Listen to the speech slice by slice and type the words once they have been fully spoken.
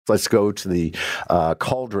Let's go to the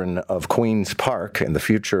cauldron of Queen's Park and the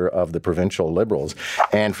future of the provincial Liberals.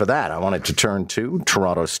 And for that, I wanted to turn to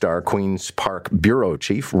Toronto Star Queen's Park Bureau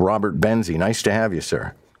Chief Robert Benzie. Nice to have you,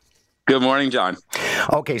 sir. Good morning, John.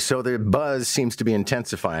 Okay, so the buzz seems to be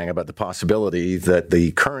intensifying about the possibility that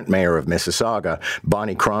the current mayor of Mississauga,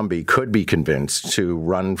 Bonnie Crombie, could be convinced to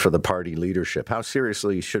run for the party leadership. How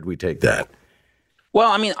seriously should we take that? Well,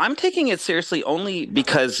 I mean, I'm taking it seriously only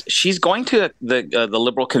because she's going to the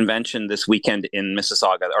Liberal convention this weekend in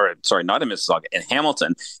Mississauga, or sorry, not in Mississauga, in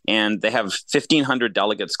Hamilton, and they have 1,500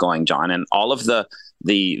 delegates going, John, and all of the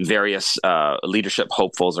various leadership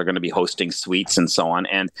hopefuls are going to be hosting suites and so on.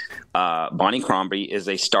 And Bonnie Crombie is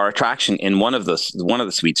a star attraction in one of the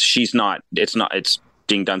suites. She's not. It's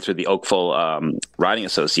being done through the Oakville Riding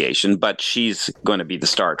Association, but she's going to be the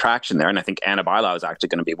star attraction there. And I think Anna Bailau is actually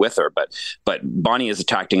going to be with her. But Bonnie is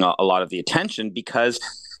attracting a lot of the attention because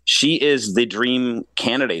she is the dream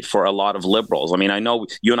candidate for a lot of Liberals. I mean, I know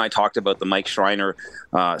you and I talked about the Mike Schreiner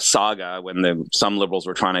saga when some Liberals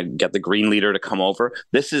were trying to get the Green leader to come over.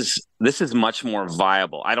 This is much more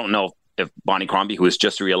viable. I don't know if Bonnie Crombie, who was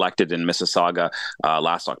just reelected in Mississauga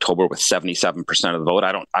last October with 77% of the vote,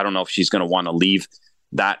 I don't know if she's going to want to leave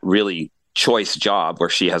that really choice job where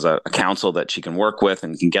she has a council that she can work with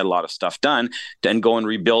and can get a lot of stuff done, then go and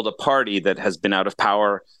rebuild a party that has been out of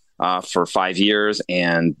power for 5 years.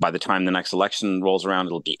 And by the time the next election rolls around,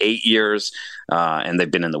 it'll be 8 years. And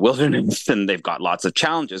they've been in the wilderness and they've got lots of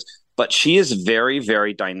challenges. But she is very,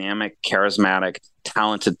 very dynamic, charismatic,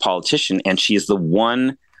 talented politician. And she is the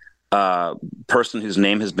one person whose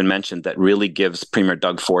name has been mentioned that really gives Premier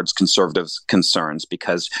Doug Ford's Conservatives concerns,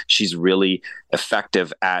 because she's really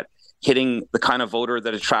effective at hitting the kind of voter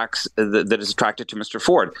that is attracted to Mr.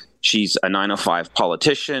 Ford. She's a 905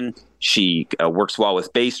 politician. She works well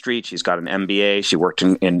with Bay Street. She's got an MBA. She worked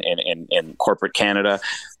in corporate Canada,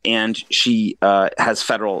 and she has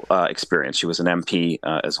federal experience. She was an MP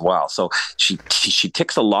as well. So she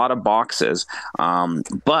ticks a lot of boxes.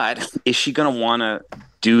 But is she going to want to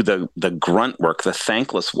do the grunt work, the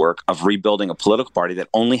thankless work of rebuilding a political party that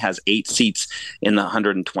only has 8 seats in the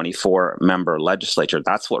 124-member legislature?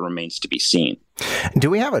 That's what remains to be seen. Do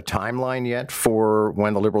we have a timeline yet for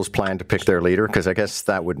when the Liberals plan to pick their leader? Because I guess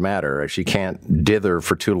that would matter. She can't dither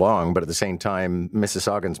for too long, but at the same time,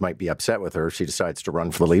 Mississaugans might be upset with her if she decides to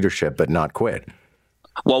run for the leadership but not quit.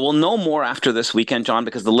 Well, we'll know more after this weekend, John,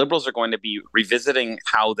 because the Liberals are going to be revisiting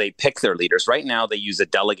how they pick their leaders. Right now, they use a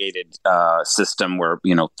delegated system where,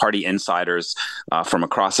 party insiders from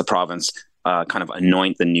across the province kind of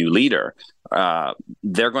anoint the new leader.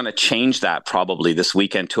 They're going to change that probably this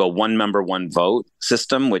weekend to a one-member, one-vote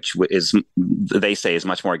system, which they say is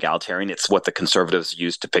much more egalitarian. It's what the Conservatives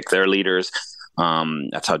use to pick their leaders.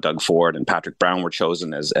 That's how Doug Ford and Patrick Brown were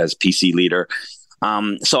chosen as PC leader.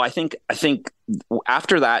 So I think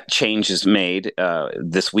after that change is made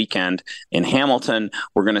this weekend in Hamilton,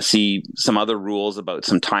 we're going to see some other rules about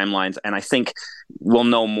some timelines, and I think we'll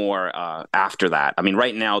know more after that. I mean,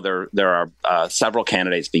 right now there are several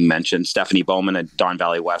candidates being mentioned: Stephanie Bowman, a Don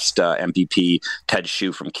Valley West MPP, Ted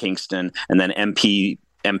Hsu from Kingston, and then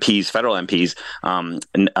federal MPs,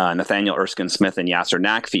 Nathaniel Erskine-Smith and Yasser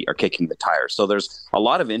Naqvi are kicking the tires. So there's a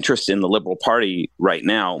lot of interest in the Liberal Party right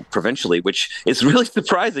now, provincially, which is really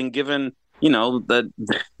surprising given, the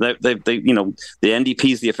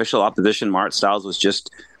NDP's the official opposition. Mart Stiles was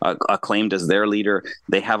just acclaimed as their leader.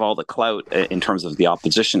 They have all the clout in terms of the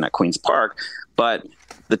opposition at Queen's Park, but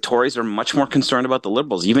the Tories are much more concerned about the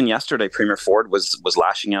Liberals. Even yesterday, Premier Ford was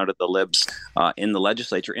lashing out at the Libs in the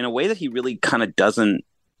legislature in a way that he really kind of doesn't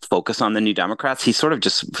focus on the New Democrats. He sort of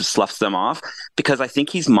just sloughs them off, because I think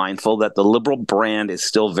he's mindful that the Liberal brand is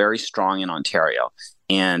still very strong in Ontario.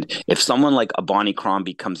 And if someone like a Bonnie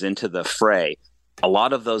Crombie comes into the fray, a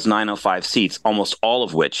lot of those 905 seats, almost all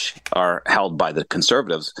of which are held by the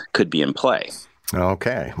Conservatives, could be in play.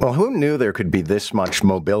 Okay. Well, who knew there could be this much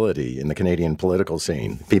mobility in the Canadian political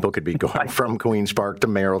scene? People could be going from Queen's Park to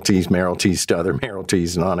mayoralties to other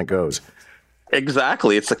mayoralties, and on it goes.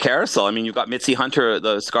 Exactly. It's a carousel. I mean, you've got Mitzi Hunter,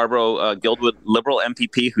 the Scarborough Guildwood Liberal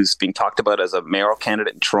MPP, who's being talked about as a mayoral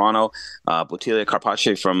candidate in Toronto. Botilia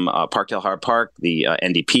Carpache from Parkdale Hard Park, the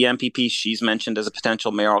NDP MPP, she's mentioned as a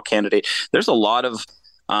potential mayoral candidate. There's a lot of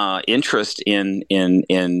interest in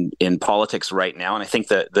politics right now, and I think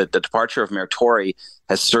that the departure of Mayor Tory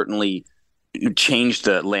has certainly changed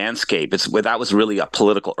the landscape. That was really a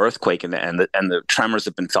political earthquake, and the tremors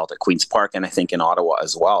have been felt at Queen's Park, and I think in Ottawa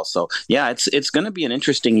as well. So yeah, it's going to be an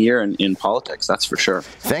interesting year in politics, that's for sure.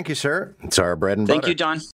 Thank you, sir. It's our bread and butter. Thank you, John.